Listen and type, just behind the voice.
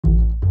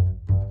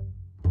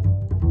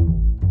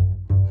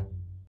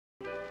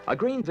A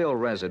Greenville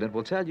resident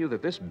will tell you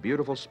that this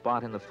beautiful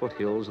spot in the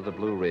foothills of the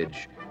Blue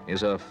Ridge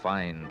is a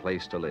fine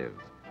place to live.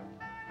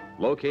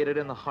 Located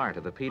in the heart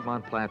of the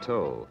Piedmont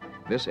Plateau,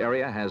 this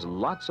area has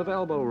lots of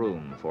elbow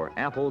room for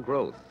ample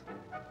growth.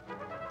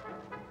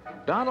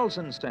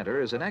 Donaldson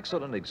Center is an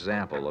excellent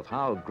example of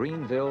how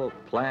Greenville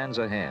plans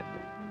ahead.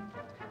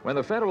 When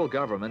the federal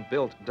government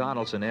built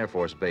Donaldson Air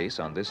Force Base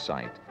on this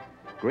site,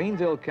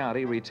 Greenville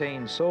County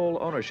retained sole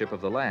ownership of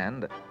the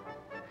land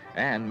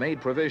and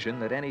made provision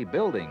that any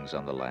buildings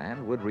on the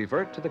land would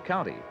revert to the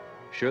county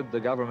should the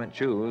government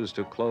choose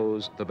to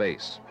close the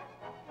base.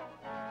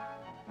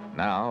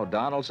 Now,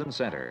 Donaldson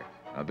Center,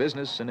 a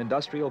business and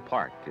industrial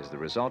park, is the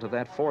result of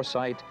that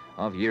foresight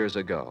of years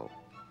ago.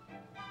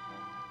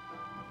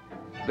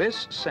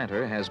 This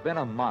center has been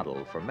a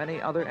model for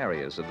many other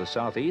areas of the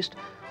Southeast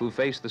who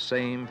face the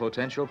same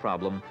potential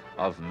problem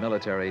of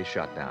military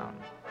shutdown.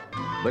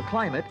 The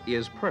climate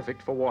is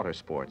perfect for water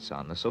sports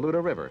on the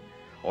Saluda River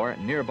or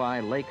nearby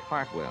Lake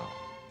Hartwell.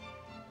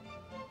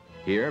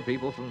 Here,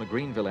 people from the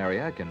Greenville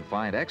area can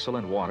find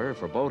excellent water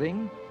for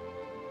boating,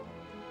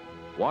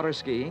 water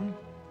skiing,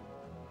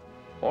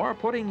 or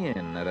putting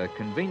in at a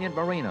convenient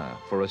marina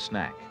for a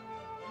snack.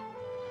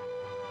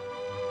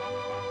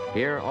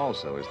 Here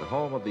also is the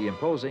home of the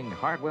imposing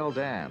Hartwell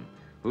Dam,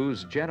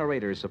 whose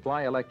generators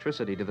supply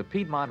electricity to the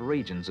Piedmont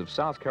regions of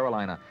South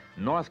Carolina,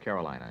 North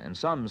Carolina, and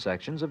some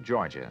sections of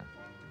Georgia.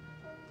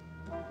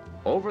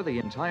 Over the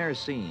entire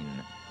scene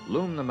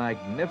loom the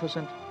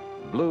magnificent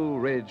Blue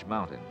Ridge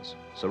Mountains,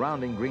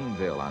 surrounding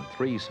Greenville on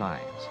three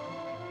sides.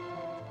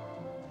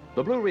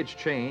 The Blue Ridge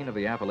chain of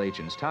the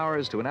Appalachians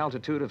towers to an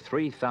altitude of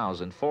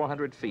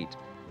 3,400 feet.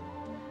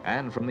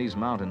 And from these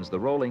mountains, the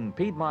rolling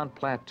Piedmont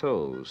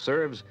Plateau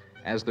serves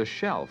as the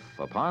shelf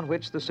upon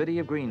which the city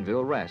of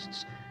Greenville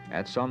rests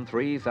at some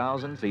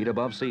 3,000 feet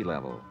above sea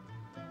level.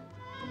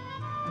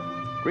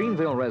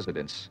 Greenville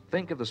residents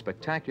think of the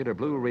spectacular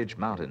Blue Ridge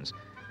Mountains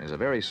as a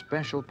very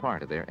special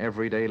part of their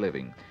everyday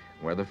living,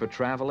 whether for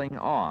traveling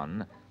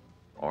on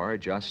or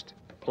just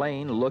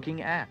plain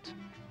looking at.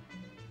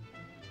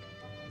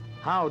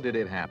 How did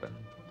it happen?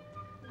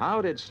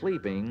 How did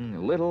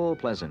sleeping little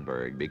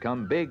Pleasantburg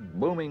become big,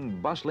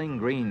 booming, bustling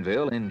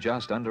Greenville in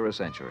just under a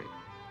century?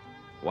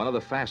 One of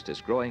the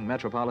fastest growing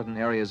metropolitan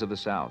areas of the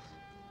South.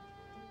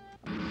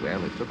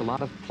 Well, it took a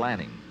lot of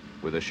planning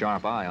with a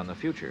sharp eye on the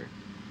future.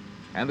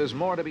 And there's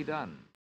more to be done.